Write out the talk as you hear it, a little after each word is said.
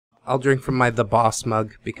I'll drink from the boss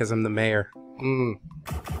mug because I'm the mayor.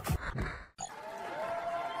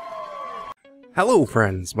 Hello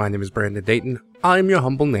friends, my name is Brandon Dayton. I'm your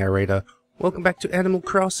humble narrator. Welcome back to Animal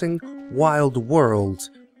Crossing Wild World.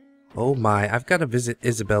 Oh my, I've got to visit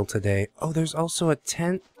Isabelle today. Oh, there's also a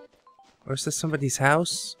tent? Or is this somebody's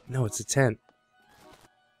house? No, it's a tent.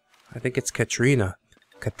 I think it's Katrina.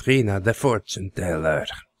 Katrina, the fortune teller.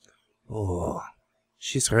 Oh,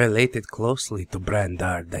 she's related closely to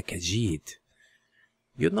Brandar the Khajiit.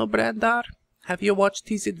 You know Brandar? Have you watched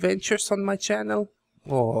his adventures on my channel?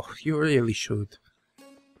 Oh, you really should.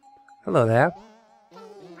 Hello there.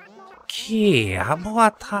 Kia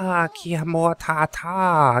moata, kia moata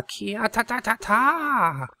ta, kia ta ta ta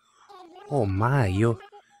ta. Oh my, you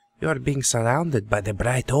are being surrounded by the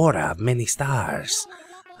bright aura of many stars.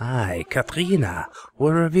 I, Katrina,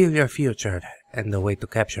 will reveal your future and the way to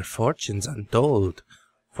capture fortunes untold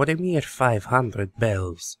for a mere 500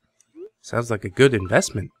 bells. Sounds like a good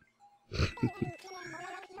investment.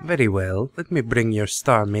 Very well, let me bring your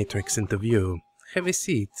star matrix into view. Have a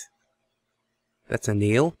seat. That's a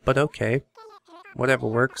kneel, but okay. Whatever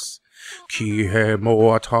works. Kihe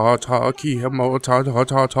moa ta ta, kihe moa ta ta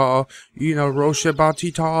ta ta, ina roshe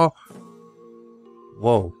batita.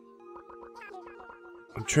 Whoa.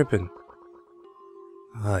 I'm tripping.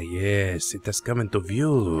 Ah yes, it has come into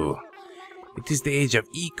view. It is the age of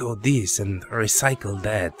eco this and recycle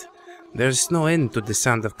that. There's no end to the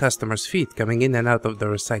sound of customers' feet coming in and out of the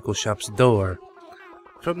recycle shop's door.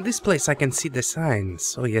 From this place I can see the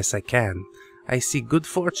signs. Oh yes, I can. I see good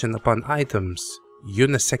fortune upon items.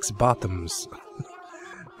 Unisex bottoms.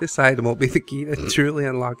 This item will be the key to truly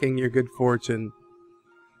unlocking your good fortune.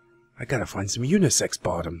 I gotta find some unisex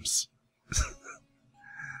bottoms.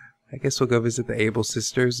 I guess we'll go visit the Able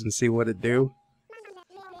sisters and see what it do.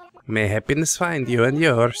 May happiness find you and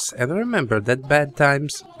yours, and remember that bad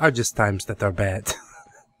times are just times that are bad.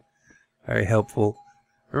 Very helpful.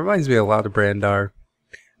 Reminds me a lot of Brandar.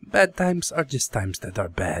 Bad times are just times that are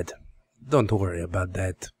bad. Don't worry about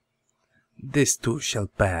that. This too shall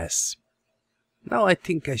pass. Now I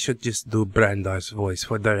think I should just do Brandar's voice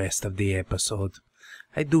for the rest of the episode.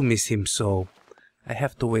 I do miss him so. I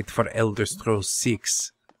have to wait for Elder Scrolls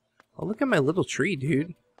 6. Oh, look at my little tree,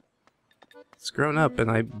 dude. It's grown up and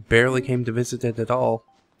I barely came to visit it at all.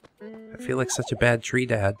 I feel like such a bad tree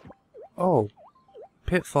dad. Oh,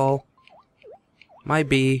 pitfall. My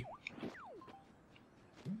bee.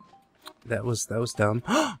 That was dumb.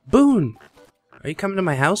 Boone! Are you coming to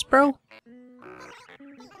my house, bro?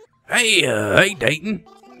 Hey Dayton.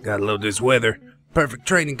 Gotta love this weather. Perfect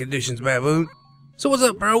training conditions, baboon. So what's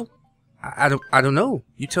up, bro? I don't know.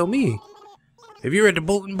 You tell me. Have you read the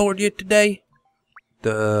bulletin board yet today?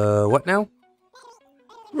 The what now?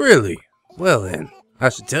 Really? Well then, I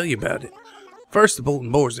should tell you about it. First, the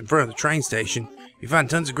bulletin board's in front of the train station. You find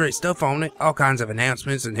tons of great stuff on it, all kinds of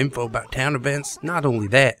announcements and info about town events. Not only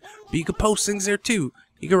that, but you can post things there too.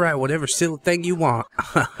 You can write whatever silly thing you want.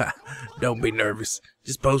 Don't be nervous.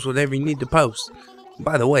 Just post whatever you need to post.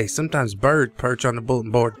 By the way, sometimes birds perch on the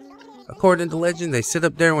bulletin board. According to legend, they sit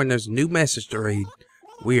up there when there's a new message to read.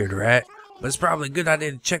 Weird, right? But it's probably a good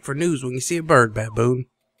idea to check for news when you see a bird, baboon.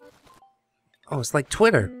 Oh, it's like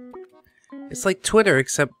Twitter. It's like Twitter,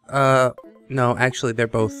 except, no, actually, they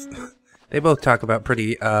both talk about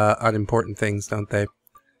pretty, unimportant things, don't they?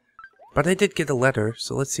 But I did get a letter,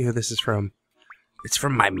 so let's see who this is from. It's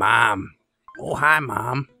from my mom. Oh, hi,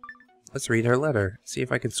 Mom. Let's read her letter. See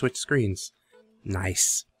if I can switch screens.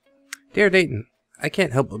 Nice. Dear Dayton, I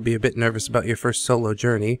can't help but be a bit nervous about your first solo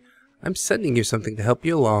journey. I'm sending you something to help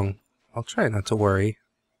you along. I'll try not to worry.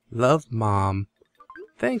 Love, Mom.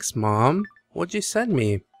 Thanks, Mom. What'd you send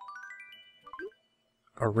me?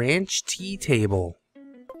 A ranch tea table.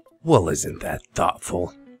 Well, isn't that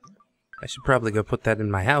thoughtful? I should probably go put that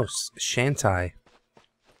in my house, shan't I?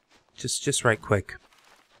 Just right quick.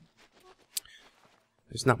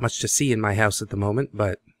 There's not much to see in my house at the moment,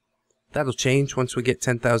 but that'll change once we get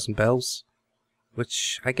 10,000 bells.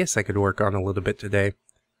 Which I guess I could work on a little bit today.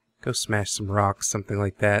 Go smash some rocks, something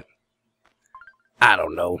like that. I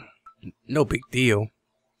don't know. No big deal.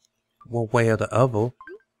 One way or the other.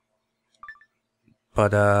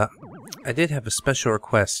 But, I did have a special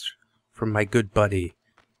request from my good buddy.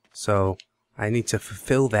 So, I need to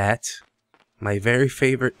fulfill that. My very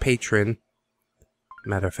favorite patron,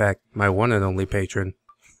 matter of fact, my one and only patron,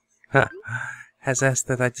 has asked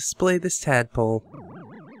that I display this tadpole.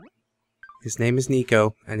 His name is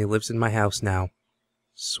Nico, and he lives in my house now.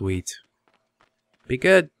 Sweet. Be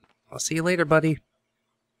good. I'll see you later, buddy.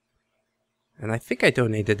 And I think I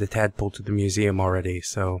donated the tadpole to the museum already,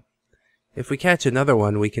 so If we catch another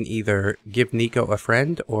one, we can either give Nico a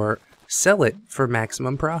friend or sell it for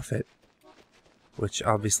maximum profit. Which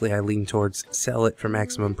obviously I lean towards sell it for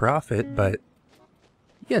maximum profit, but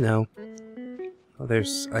you know. Well,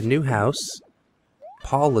 there's a new house.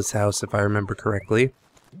 Paula's house, if I remember correctly.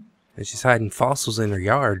 And she's hiding fossils in her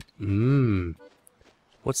yard.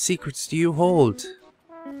 What secrets do you hold?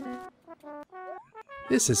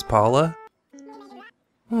 This is Paula.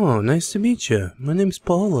 Oh, nice to meet you. My name's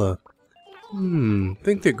Paula.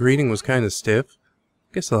 Think the greeting was kind of stiff.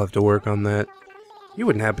 Guess I'll have to work on that. You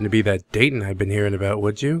wouldn't happen to be that Dayton I've been hearing about,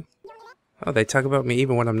 would you? Oh, they talk about me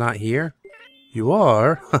even when I'm not here? You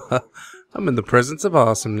are? I'm in the presence of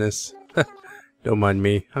awesomeness. Don't mind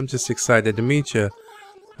me. I'm just excited to meet you.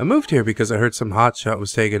 I moved here because I heard some hotshot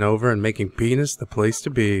was taking over and making Penis the place to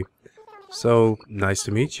be. So, nice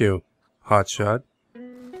to meet you, hotshot.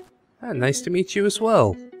 Nice to meet you as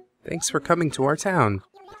well. Thanks for coming to our town.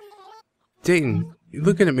 Dayton, you're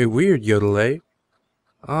looking at me weird, Yodelay.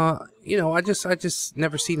 You know, I just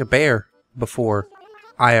never seen a bear before.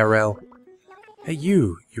 IRL. Hey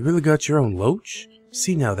you really got your own loach?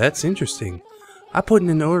 See now, that's interesting. I put in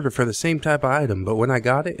an order for the same type of item, but when I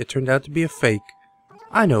got it, it turned out to be a fake.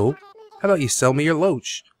 I know. How about you sell me your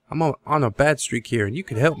loach? I'm on a bad streak here, and you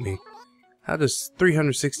could help me. How does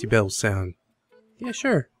 360 bells sound? Yeah,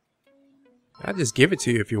 sure. I'll just give it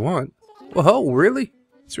to you if you want. Whoa, really?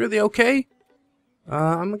 It's really okay?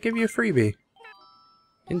 I'm gonna give you a freebie.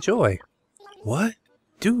 Enjoy. What?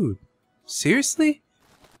 Dude, seriously?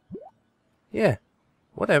 Yeah,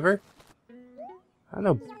 whatever. I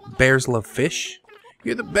know bears love fish.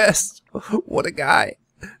 You're the best. What a guy.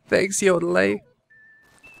 Thanks, Yodelay.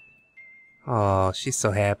 Aw, she's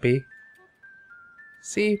so happy.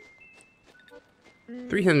 See?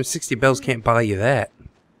 360 bells can't buy you that.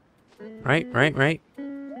 Right?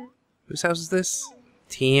 Whose house is this?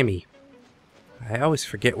 Tammy. I always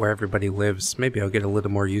forget where everybody lives. Maybe I'll get a little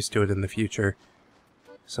more used to it in the future.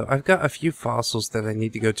 So I've got a few fossils that I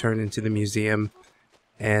need to go turn into the museum.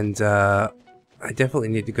 And I definitely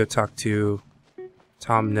need to go talk to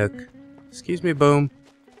Tom Nook. Excuse me, Boom.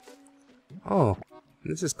 Oh,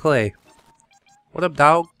 this is Clay. What up,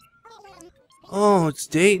 dog? Oh, it's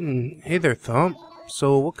Dayton. Hey there, Thump.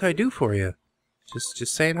 So what can I do for you? Just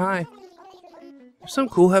saying hi. If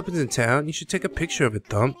something cool happens in town, you should take a picture of it,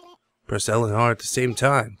 Thump. Press L and R at the same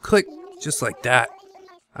time. Click, just like that.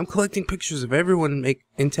 I'm collecting pictures of everyone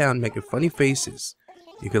in town making funny faces.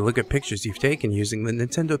 You can look at pictures you've taken using the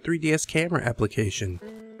Nintendo 3DS camera application.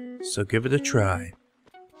 So give it a try.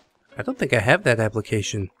 I don't think I have that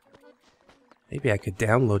application. Maybe I could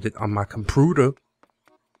download it on my computer.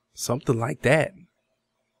 Something like that.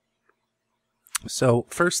 So,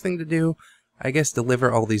 first thing to do, I guess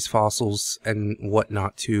deliver all these fossils and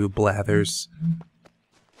whatnot to Blathers.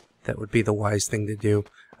 That would be the wise thing to do.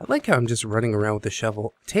 I like how I'm just running around with a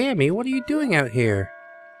shovel. Tammy, what are you doing out here?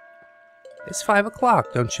 It's 5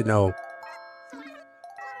 o'clock, don't you know?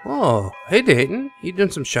 Oh, hey Dayton. You doing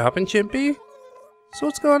some shopping, Chimpy? So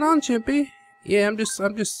what's going on, Chimpy? Yeah, I'm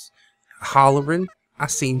just hollering. I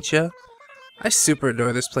seen ya. I super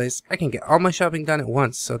adore this place. I can get all my shopping done at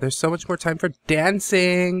once, so there's so much more time for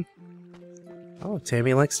dancing. Oh,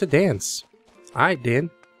 Tammy likes to dance. Alright,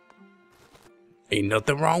 Dan. Ain't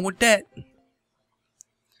nothing wrong with that.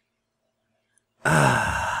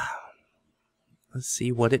 Let's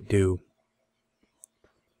see what it do.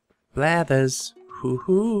 Blathers.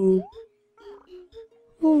 Hoo-hoo.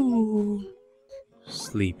 Ooh.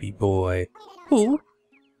 Sleepy boy. Who?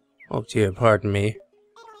 Oh dear, pardon me.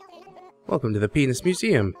 Welcome to the Penis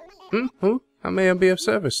Museum. Who? How may I be of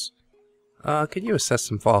service? Can you assess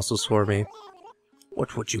some fossils for me?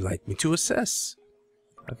 What would you like me to assess?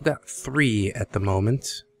 I've got 3 at the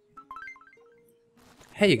moment.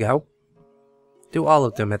 Here you go. Do all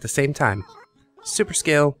of them at the same time. Super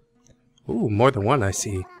scale. Ooh, more than one I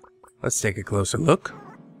see. Let's take a closer look.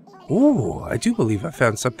 Ooh, I do believe I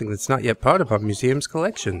found something that's not yet part of our museum's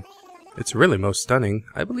collection. It's really most stunning.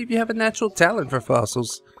 I believe you have a natural talent for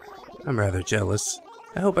fossils. I'm rather jealous.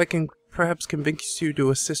 I hope I can perhaps convince you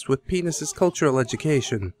to assist with Penis's cultural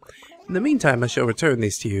education. In the meantime, I shall return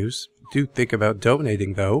these to you. Do think about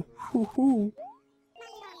donating, though. Hoo-hoo.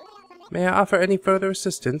 May I offer any further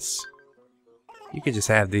assistance? You can just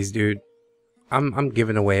have these, dude. I'm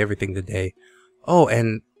giving away everything today. Oh,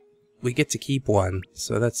 and we get to keep one,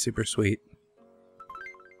 so that's super sweet.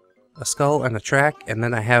 A skull and a track, and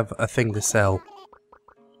then I have a thing to sell.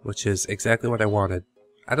 Which is exactly what I wanted.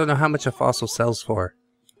 I don't know how much a fossil sells for.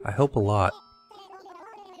 I hope a lot.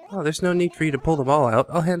 Oh, there's no need for you to pull them all out.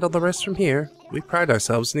 I'll handle the rest from here. We pride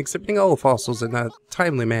ourselves in exhibiting all fossils in a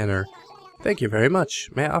timely manner. Thank you very much.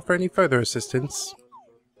 May I offer any further assistance?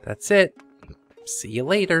 That's it. See you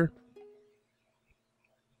later.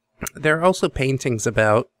 There are also paintings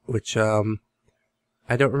about, which, I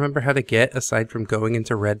don't remember how to get aside from going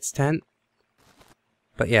into Red's tent.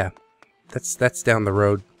 But yeah, that's down the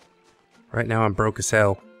road. Right now I'm broke as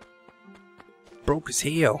hell. Broke as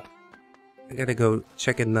hell. I gotta go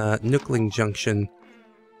check in the Nookling Junction.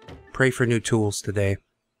 Pray for new tools today.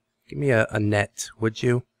 Give me a net, would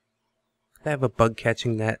you? Could I have a bug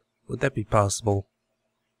catching net? Would that be possible?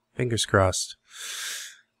 Fingers crossed.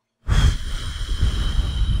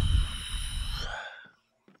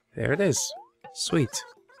 There it is. Sweet.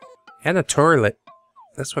 And a turlet.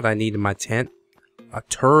 That's what I need in my tent. A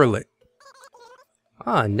turlet.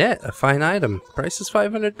 Ah, net. A fine item. Price is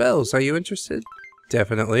 500 bells. Are you interested?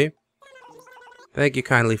 Definitely. Thank you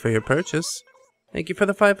kindly for your purchase. Thank you for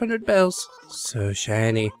the 500 bells. So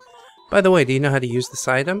shiny. By the way, do you know how to use this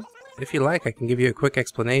item? If you like, I can give you a quick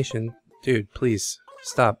explanation. Dude, please.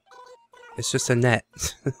 Stop. It's just a net.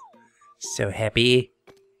 So happy.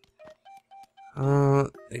 I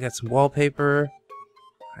got some wallpaper.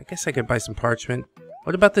 I guess I could buy some parchment.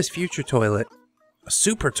 What about this future toilet? A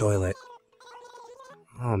super toilet.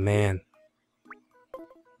 Oh man.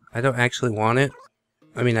 I don't actually want it.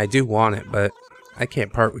 I mean, I do want it, but I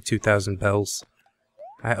can't part with 2,000 bells.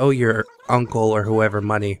 I owe your uncle or whoever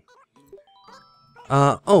money.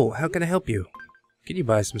 Oh, how can I help you? Can you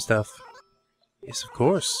buy some stuff? Yes, of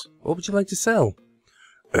course. What would you like to sell?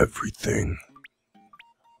 Everything.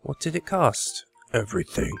 What did it cost?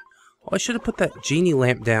 Everything. Oh, I should have put that genie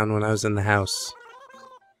lamp down when I was in the house.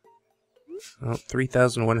 Oh,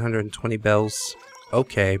 3,120 bells.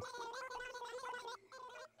 Okay.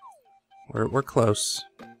 We're close.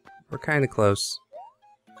 We're kind of close.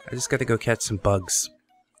 I just gotta go catch some bugs.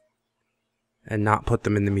 And not put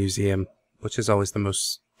them in the museum, which is always the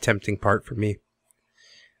most tempting part for me.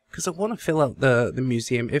 Because I want to fill out the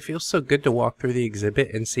museum. It feels so good to walk through the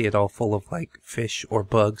exhibit and see it all full of, like, fish or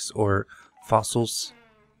bugs or fossils.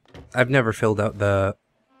 I've never filled out the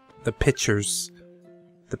pictures.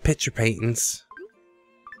 The picture paintings.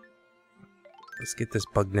 Let's get this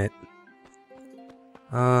bug net.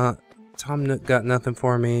 Tom Nook got nothing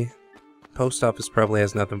for me. Post office probably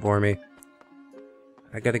has nothing for me.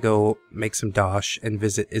 I gotta go make some dosh and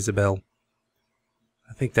visit Isabel.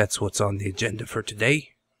 I think that's what's on the agenda for today.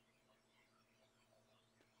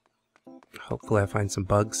 Hopefully I find some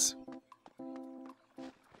bugs.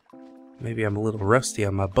 Maybe I'm a little rusty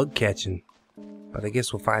on my bug catching, but I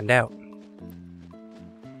guess we'll find out.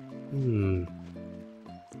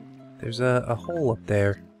 There's a hole up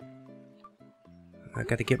there. I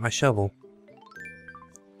gotta get my shovel.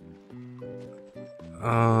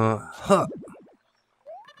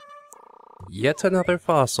 Yet another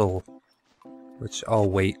fossil. Which I'll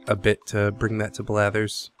wait a bit to bring that to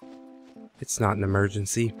Blathers. It's not an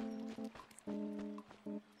emergency.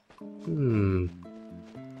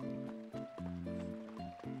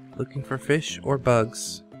 Looking for fish or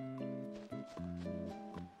bugs?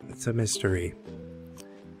 It's a mystery.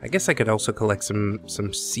 I guess I could also collect some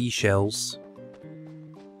seashells.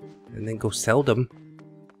 And then go sell them.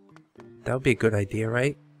 That would be a good idea,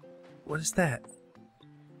 right? What is that?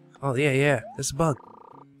 Oh, yeah, there's a bug.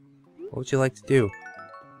 What would you like to do?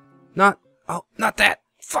 Not that!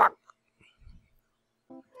 Fuck!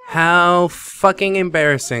 How fucking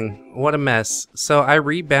embarrassing. What a mess. So I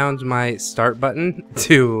rebound my start button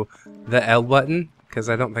to the L button, because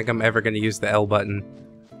I don't think I'm ever going to use the L button.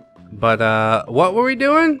 But, what were we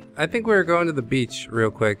doing? I think we were going to the beach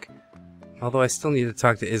real quick. Although I still need to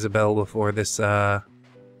talk to Isabel before this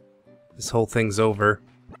whole thing's over.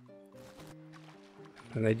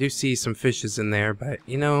 And I do see some fishes in there, but,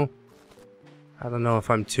 you know, I don't know if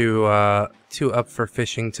I'm too up for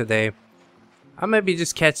fishing today. I'll maybe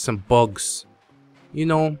just catch some bugs. You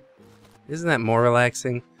know, isn't that more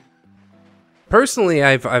relaxing? Personally,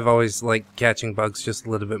 I've always liked catching bugs just a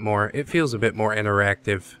little bit more. It feels a bit more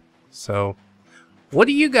interactive. So, what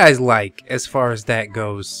do you guys like as far as that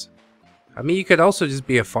goes? I mean, you could also just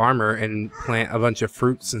be a farmer and plant a bunch of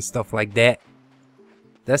fruits and stuff like that.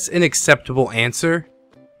 That's an acceptable answer.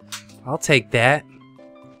 I'll take that.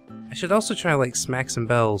 I should also try, like, smack some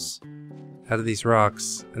bells out of these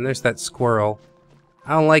rocks. And there's that squirrel.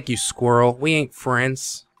 I don't like you, squirrel. We ain't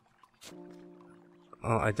friends.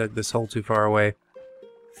 Oh, I dug this hole too far away.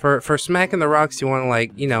 For smacking the rocks, you want to,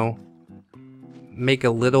 like, you know, make a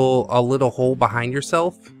little hole behind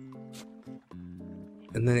yourself.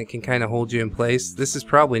 And then it can kind of hold you in place. This is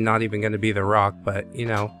probably not even going to be the rock, but, you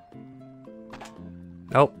know.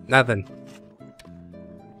 Nope, nothing.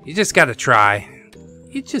 You just gotta try.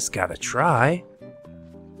 You just gotta try.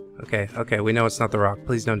 Okay, okay, we know it's not the rock.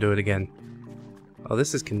 Please don't do it again. Oh,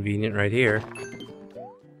 this is convenient right here.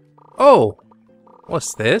 Oh!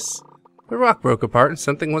 What's this? The rock broke apart and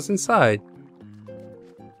something was inside.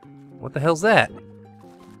 What the hell's that?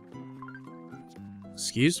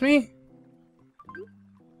 Excuse me?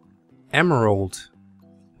 Emerald.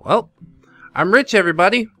 Well, I'm rich,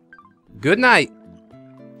 everybody. Good night.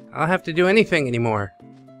 I don't have to do anything anymore.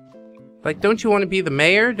 Like, don't you want to be the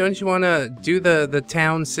mayor? Don't you want to do the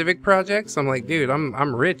town civic projects? I'm like, dude,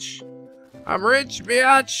 I'm rich. I'm rich,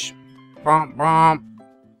 bitch. Bom, bom.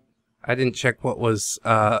 I didn't check what was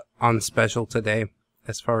on special today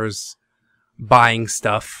as far as buying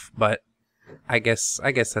stuff, but I guess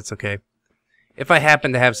that's okay. If I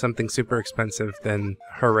happen to have something super expensive, then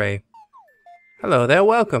hooray. Hello there,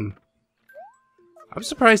 welcome. I'm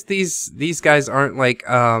surprised these guys aren't like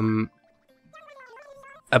a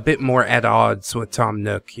bit more at odds with Tom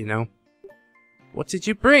Nook, you know? What did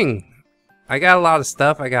you bring? I got a lot of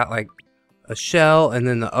stuff. I got like a shell and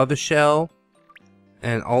then the other shell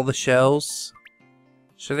and all the shells.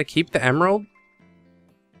 Should I keep the emerald?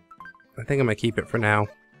 I think I'm gonna keep it for now.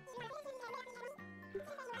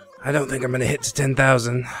 I don't think I'm gonna hit to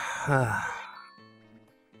 10,000.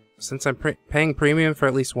 Since I'm paying premium for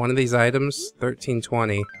at least one of these items,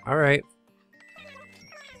 1320. Alright.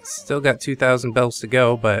 Still got 2,000 bells to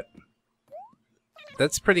go, but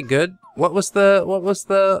that's pretty good. What was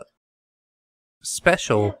the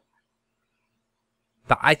special?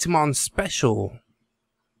 The item on special.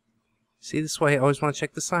 See, this way I always want to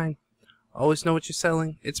check the sign. Always know what you're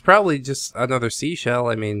selling. It's probably just another seashell.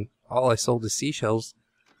 I mean, all I sold is seashells.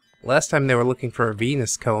 Last time they were looking for a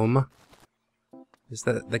Venus comb. Is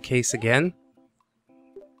that the case again?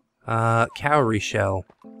 Cowrie shell.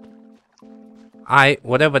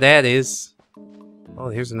 Whatever that is. Oh,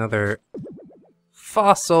 here's another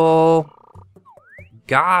fossil.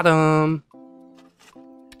 Got him.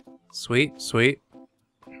 Sweet, sweet.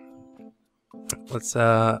 Let's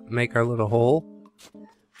make our little hole.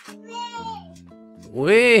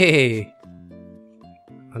 Whee!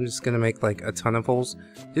 I'm just gonna make like a ton of holes.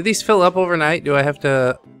 Do these fill up overnight? Do I have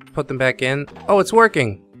to put them back in? Oh, it's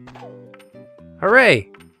working! Hooray!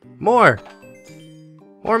 More!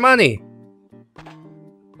 More money!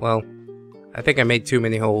 Well, I think I made too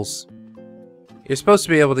many holes. You're supposed to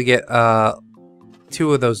be able to get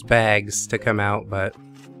 2 of those bags to come out, but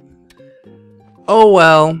oh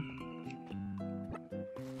well.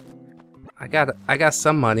 I got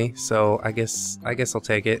some money, so I guess I'll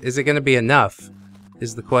take it. Is it gonna be enough?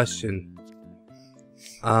 Is the question.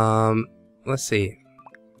 Let's see.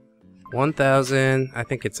 1,000. I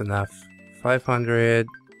think it's enough. 500.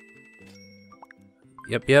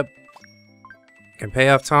 Yep. Can pay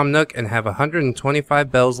off Tom Nook and have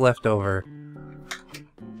 125 bells left over.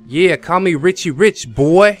 Yeah, call me Richie Rich,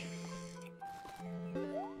 boy.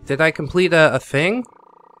 Did I complete a thing?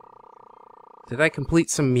 Did I complete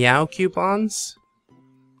some meow coupons?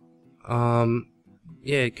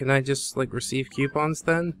 Yeah, can I just, like, receive coupons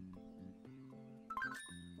then?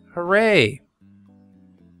 Hooray!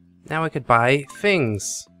 Now I could buy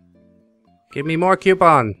things. Give me more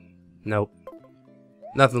coupon. Nope.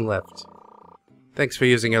 Nothing left. Thanks for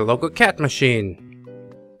using your local cat machine.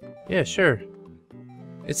 Yeah, sure.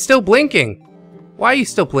 It's still blinking! Why are you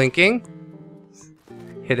still blinking?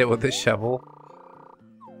 Hit it with a shovel.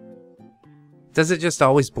 Does it just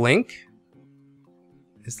always blink?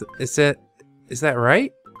 Is that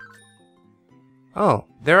right? Oh,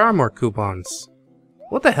 there are more coupons.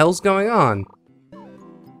 What the hell's going on?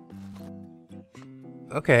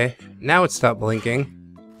 Okay, now it stopped blinking.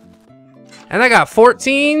 And I got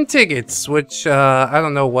 14 tickets, which, I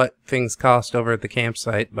don't know what things cost over at the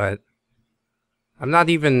campsite, but I'm not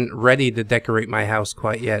even ready to decorate my house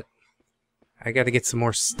quite yet. I gotta get some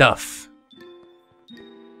more stuff.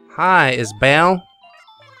 Hi, Isabel.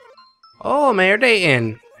 Oh, Mayor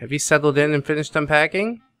Dayton. Have you settled in and finished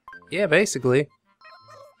unpacking? Yeah, basically.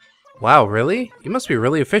 Wow, really? You must be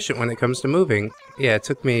really efficient when it comes to moving. Yeah, it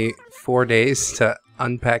took me 4 days to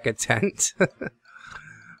unpack a tent.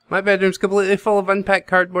 My bedroom's completely full of unpacked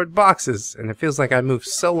cardboard boxes, and it feels like I moved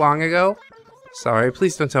so long ago. Sorry,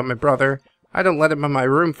 please don't tell my brother. I don't let him in my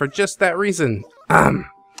room for just that reason.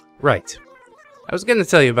 Right. I was gonna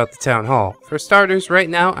tell you about the town hall. For starters, right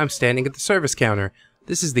now I'm standing at the service counter.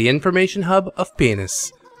 This is the information hub of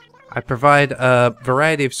Penis. I provide a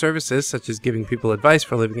variety of services, such as giving people advice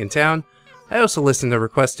for living in town. I also listen to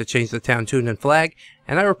requests to change the town tune and flag,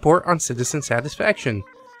 and I report on citizen satisfaction.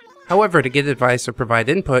 However, to get advice or provide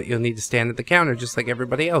input, you'll need to stand at the counter just like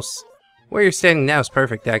everybody else. Where you're standing now is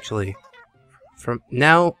perfect, actually. From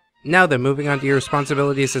now then, moving on to your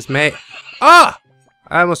responsibilities as I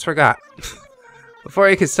I almost forgot. Before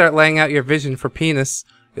you can start laying out your vision for penis,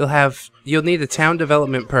 you'll need a town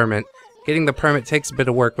development permit. Getting the permit takes a bit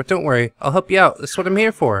of work, but don't worry, I'll help you out. That's what I'm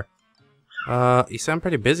here for. You sound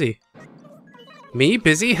pretty busy. Me?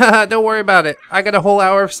 Busy? Haha, don't worry about it. I got a whole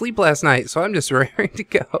hour of sleep last night, so I'm just raring to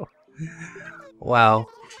go. Wow,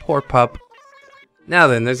 poor pup. Now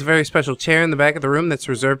then, there's a very special chair in the back of the room that's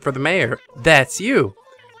reserved for the mayor. That's you!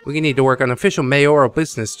 We need to work on official mayoral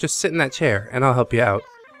business. Just sit in that chair, and I'll help you out.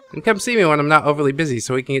 And come see me when I'm not overly busy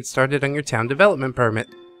so we can get started on your town development permit.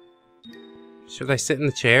 Should I sit in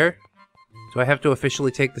the chair? Do I have to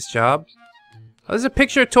officially take this job? Oh, there's a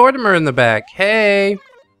picture of Tortimer in the back. Hey!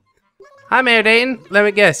 Hi, Mayor Dayton. Let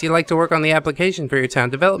me guess, you'd like to work on the application for your town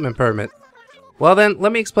development permit. Well then,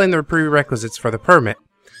 let me explain the prerequisites for the permit.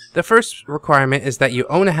 The first requirement is that you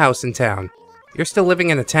own a house in town. You're still living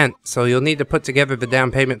in a tent, so you'll need to put together the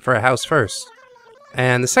down payment for a house first.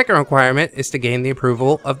 And the second requirement is to gain the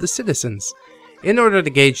approval of the citizens. In order to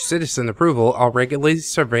gauge citizen approval, I'll regularly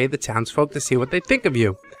survey the townsfolk to see what they think of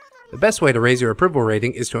you. The best way to raise your approval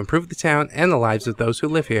rating is to improve the town and the lives of those who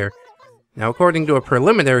live here. Now, according to a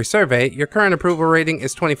preliminary survey, your current approval rating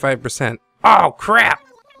is 25%. Oh, crap!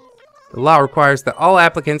 The law requires that all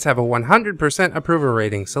applicants have a 100% approval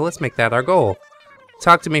rating, so let's make that our goal.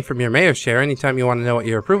 Talk to me from your mayor's chair anytime you want to know what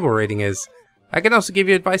your approval rating is. I can also give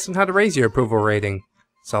you advice on how to raise your approval rating.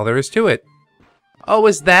 That's all there is to it. Oh,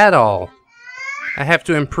 is that all? I have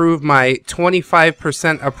to improve my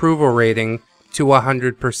 25% approval rating to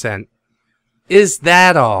 100%. Is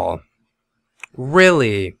that all?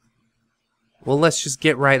 Really? Well, let's just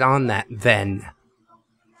get right on that then.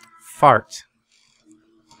 Fart.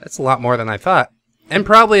 That's a lot more than I thought. And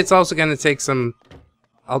probably it's also going to take some...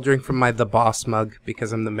 I'll drink from my The Boss mug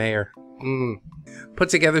because I'm the mayor. Put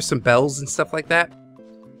together some bells and stuff like that.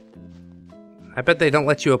 I bet they don't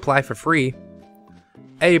let you apply for free.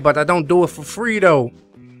 Hey, but I don't do it for free though.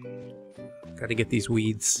 Gotta get these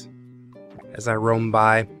weeds as I roam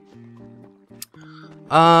by.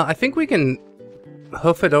 I think we can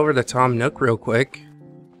hoof it over to Tom Nook real quick.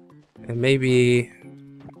 And maybe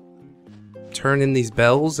turn in these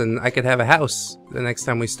bells and I could have a house the next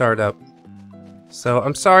time we start up. So,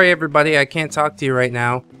 I'm sorry everybody, I can't talk to you right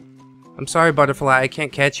now. I'm sorry Butterfly, I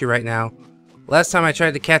can't catch you right now. Last time I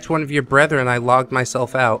tried to catch one of your brethren, I logged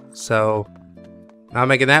myself out, so... Not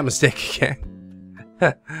making that mistake again.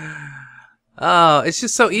 Oh, it's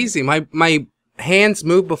just so easy. My hands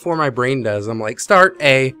move before my brain does. I'm like, start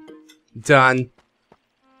A. Done.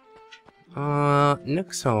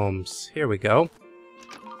 Nook's Homes. Here we go.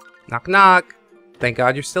 Knock knock. Thank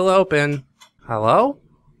God you're still open. Hello?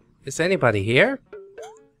 Is anybody here?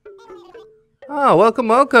 Oh, welcome,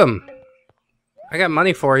 welcome. I got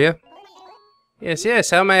money for you. Yes,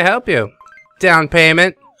 yes, how may I help you? Down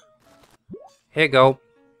payment. Here you go.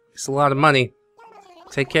 It's a lot of money.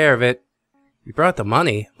 Take care of it. You brought the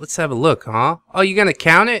money. Let's have a look, huh? Oh, you gonna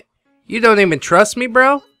count it? You don't even trust me,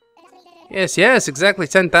 bro? Yes, yes, exactly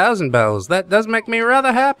 10,000 bells. That does make me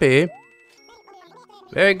rather happy.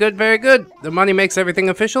 Very good, very good. The money makes everything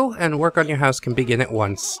official, and work on your house can begin at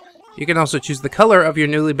once. You can also choose the color of your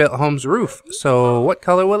newly built home's roof. So, what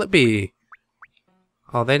color will it be?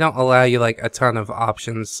 Oh, they don't allow you, like, a ton of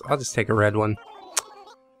options. I'll just take a red one.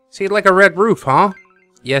 So you'd like a red roof, huh?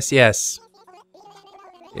 Yes, yes.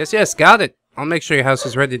 Yes, yes, got it. I'll make sure your house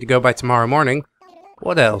is ready to go by tomorrow morning.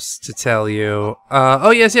 What else to tell you?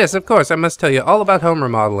 Oh, yes, yes, of course. I must tell you all about home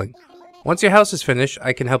remodeling. Once your house is finished,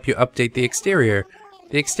 I can help you update the exterior.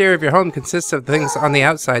 The exterior of your home consists of things on the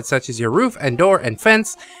outside, such as your roof and door and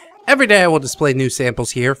fence. Every day I will display new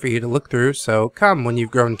samples here for you to look through, so come when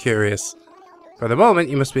you've grown curious. For the moment,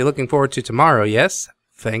 you must be looking forward to tomorrow, yes?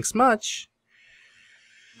 Thanks much.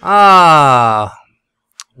 Ah,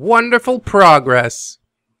 wonderful progress.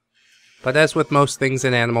 But as with most things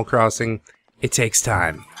in Animal Crossing, it takes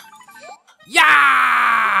time.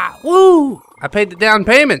 Yeah! Woo! I paid the down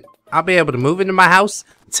payment. I'll be able to move into my house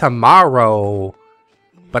tomorrow.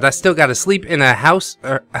 But I still gotta sleep in a house,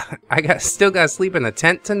 still gotta sleep in a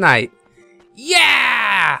tent tonight.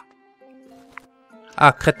 Yeah!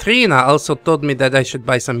 Katrina also told me that I should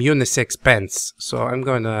buy some unisex pants. So I'm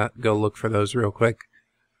going to go look for those real quick.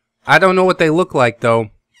 I don't know what they look like, though.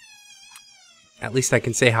 At least I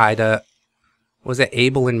can say hi to... Was it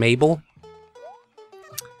Abel and Mabel?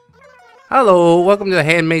 Hello, welcome to the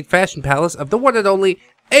handmade fashion palace of the one and only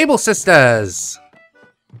Abel sisters.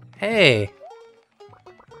 Hey.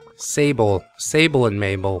 Sable and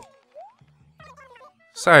Mabel.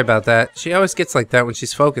 Sorry about that. She always gets like that when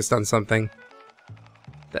she's focused on something.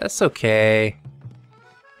 That's okay.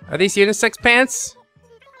 Are these unisex pants?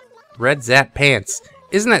 Red Zap pants.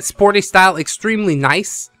 Isn't that sporty style extremely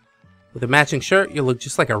nice? With a matching shirt, you look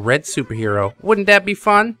just like a red superhero. Wouldn't that be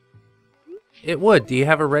fun? It would. Do you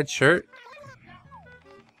have a red shirt?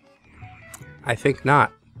 I think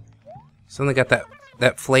not. It's only got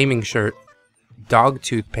that flaming shirt.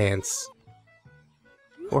 Dogtooth pants.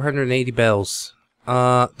 480 bells.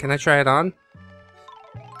 Can I try it on?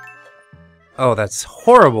 Oh, that's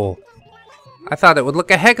horrible. I thought it would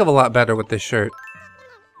look a heck of a lot better with this shirt.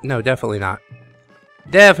 No, definitely not.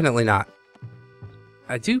 Definitely not.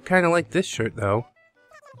 I do kind of like this shirt, though.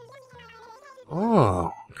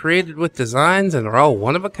 Oh, created with designs and are all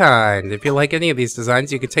one of a kind. If you like any of these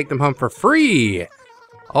designs, you can take them home for free.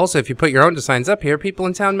 Also, if you put your own designs up here, people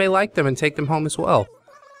in town may like them and take them home as well.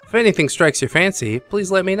 If anything strikes your fancy,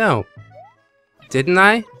 please let me know. Didn't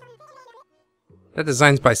I? That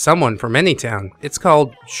design's by someone from any town. It's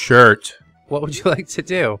called Shirt. What would you like to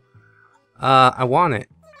do? I want it.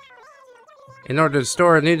 In order to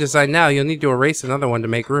store a new design now, you'll need to erase another one to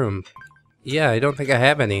make room. Yeah, I don't think I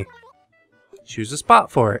have any. Choose a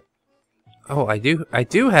spot for it. Oh, I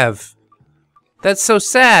do have... That's so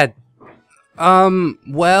sad.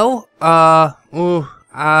 Well,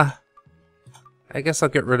 I guess I'll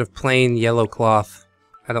get rid of plain yellow cloth.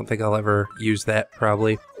 I don't think I'll ever use that,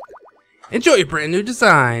 probably. Enjoy your brand new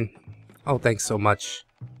design! Oh, thanks so much.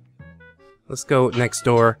 Let's go next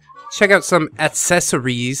door. Check out some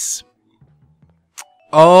accessories.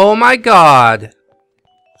 Oh my god!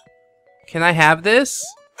 Can I have this?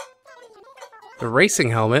 The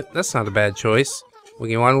racing helmet? That's not a bad choice. When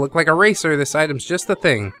you want to look like a racer, this item's just the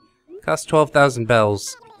thing. Costs 12,000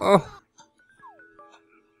 bells. Oh.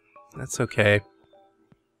 That's okay.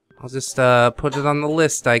 I'll just put it on the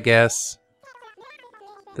list, I guess.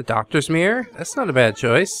 The doctor's mirror? That's not a bad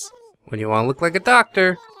choice. When you want to look like a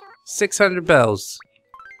doctor, 600 bells.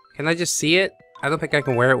 Can I just see it? I don't think I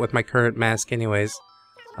can wear it with my current mask anyways.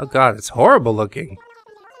 Oh god, it's horrible looking.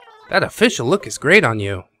 That official look is great on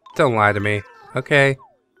you. Don't lie to me, okay?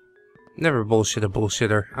 Never bullshit a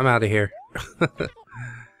bullshitter. I'm out of here.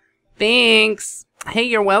 Thanks! Hey,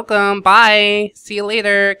 you're welcome. Bye! See you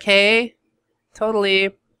later, okay?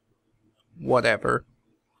 Totally. Whatever.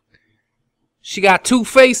 She got 2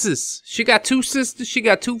 faces. She got 2 sisters. She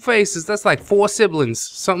got 2 faces. That's like 4 siblings.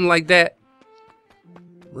 Something like that.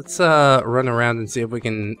 Let's run around and see if we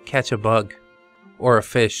can catch a bug. Or a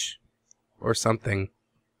fish. Or something.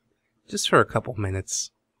 Just for a couple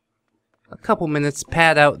minutes. A couple minutes.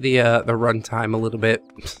 Pad out the runtime a little bit.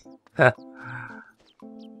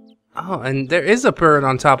 Oh, and there is a bird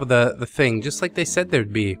on top of the thing. Just like they said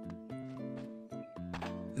there'd be.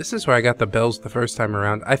 This is where I got the bells the first time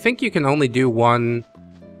around. I think you can only do one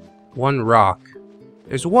rock.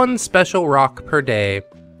 There's 1 special rock per day.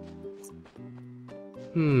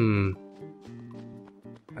 I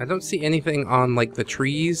don't see anything on, like, the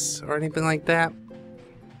trees or anything like that.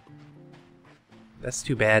 That's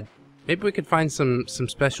too bad. Maybe we could find some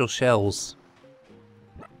special shells.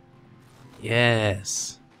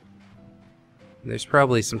 Yes. There's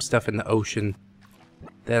probably some stuff in the ocean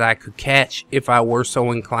that I could catch if I were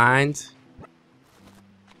so inclined.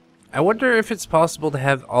 I wonder if it's possible to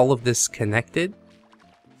have all of this connected.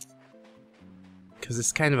 Because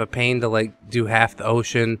it's kind of a pain to like do half the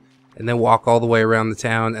ocean and then walk all the way around the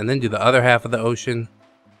town and then do the other half of the ocean.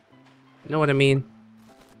 You know what I mean?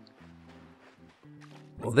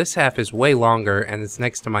 Well, this half is way longer and it's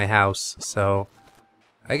next to my house, so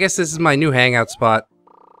I guess this is my new hangout spot.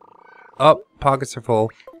 Oh, pockets are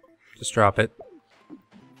full. Just drop it.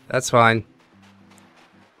 That's fine.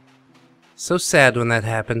 So sad when that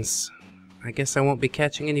happens. I guess I won't be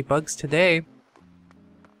catching any bugs today.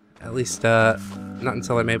 At least, not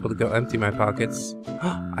until I'm able to go empty my pockets.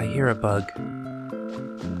 I hear a bug.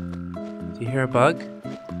 Do you hear a bug?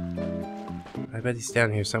 I bet he's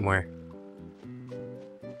down here somewhere.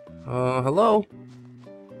 Oh, hello?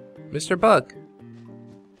 Mr. Bug.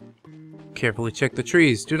 Carefully check the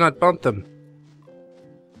trees. Do not bump them.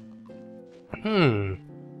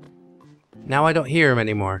 Now I don't hear him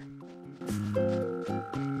anymore.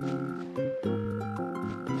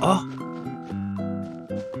 Oh!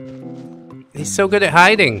 He's so good at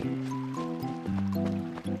hiding!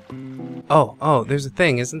 Oh, there's a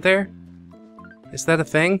thing, isn't there? Is that a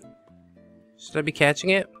thing? Should I be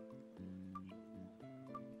catching it?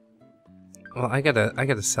 Well, I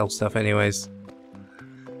gotta sell stuff anyways.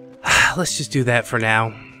 Let's just do that for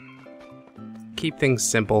now. Keep things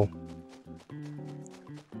simple.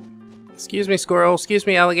 Excuse me, squirrel. Excuse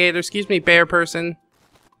me, alligator. Excuse me, bear person.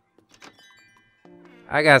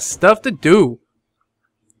 I got stuff to do.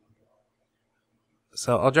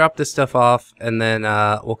 So I'll drop this stuff off, and then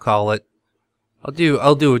we'll call it.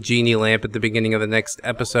 I'll do a genie lamp at the beginning of the next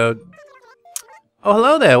episode. Oh,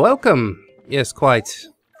 hello there, welcome. Yes, quite.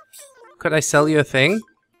 Could I sell you a thing?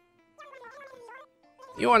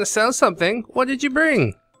 You want to sell something? What did you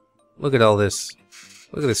bring? Look at all this.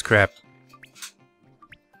 Look at this crap.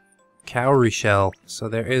 Cowrie shell. So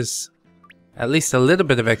there is at least a little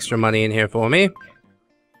bit of extra money in here for me.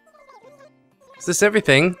 Is this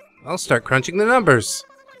everything? I'll start crunching the numbers.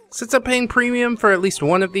 Since I'm paying premium for at least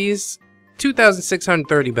one of these,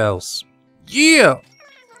 2,630 bells. Yeah!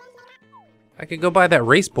 I could go buy that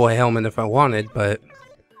race boy helmet if I wanted, but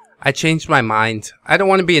I changed my mind. I don't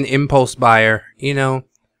want to be an impulse buyer, you know?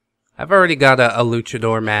 I've already got a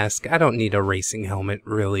luchador mask. I don't need a racing helmet,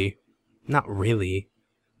 really. Not really.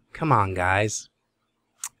 Come on, guys.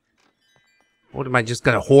 What, am I just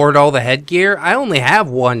gonna hoard all the headgear? I only have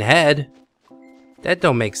one head. That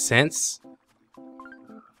don't make sense.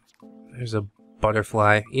 There's a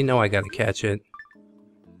butterfly. You know I gotta catch it.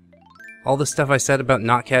 All the stuff I said about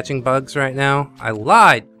not catching bugs right now, I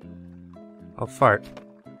lied! I'll fart.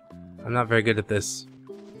 I'm not very good at this.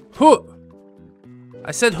 Huh!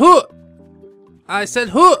 I said huh! I said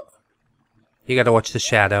huh! You gotta watch the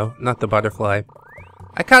shadow, not the butterfly.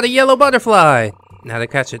 I caught a yellow butterfly! Now to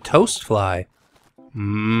catch a toast fly.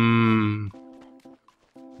 Mmm.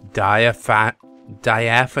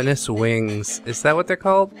 Diaphanous wings. Is that what they're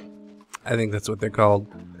called? I think that's what they're called.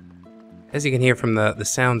 As you can hear from the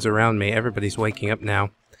sounds around me, everybody's waking up now.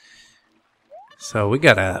 So we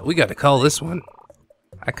gotta call this one.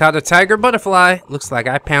 I caught a tiger butterfly. Looks like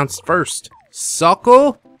I pounced first.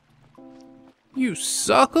 Suckle? You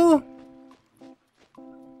suckle?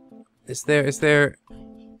 Is there...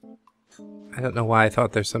 I don't know why I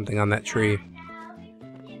thought there's something on that tree.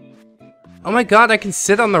 Oh my god, I can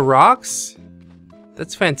sit on the rocks?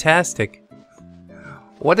 That's fantastic.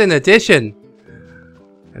 What an addition!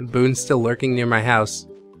 And Boone's still lurking near my house.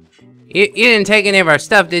 You didn't take any of our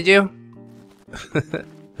stuff, did you?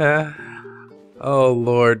 Oh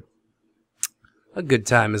lord. A good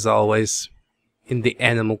time as always. In the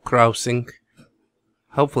Animal Crossing.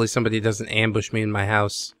 Hopefully somebody doesn't ambush me in my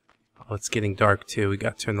house. Oh, it's getting dark too. We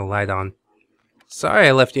gotta turn the light on. Sorry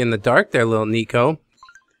I left you in the dark there, little Nico.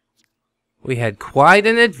 We had quite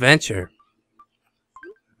an adventure.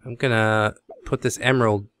 I'm gonna put this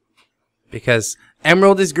emerald because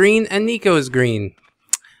emerald is green and Nico is green.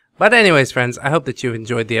 But anyways, friends, I hope that you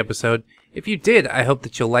enjoyed the episode. If you did, I hope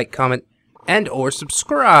that you'll like, comment, and or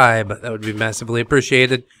subscribe. That would be massively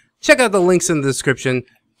appreciated. Check out the links in the description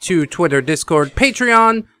to Twitter, Discord,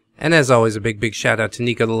 Patreon, and as always, a big shout out to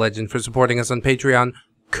Nico the Legend for supporting us on Patreon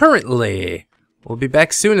currently. We'll be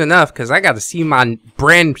back soon enough, because I got to see my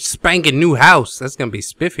brand spanking new house. That's going to be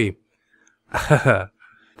spiffy.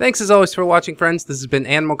 Thanks as always for watching, friends. This has been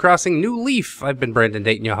Animal Crossing New Leaf. I've been Brandon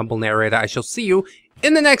Dayton, your humble narrator. I shall see you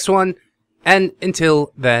in the next one. And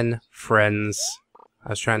until then, friends. I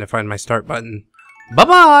was trying to find my start button.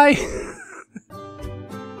 Bye-bye!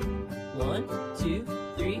 1, 2,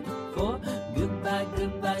 3, 4. Goodbye,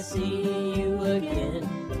 goodbye, see you again.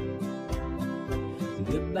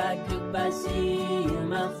 Goodbye, goodbye, see you,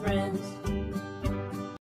 my friends.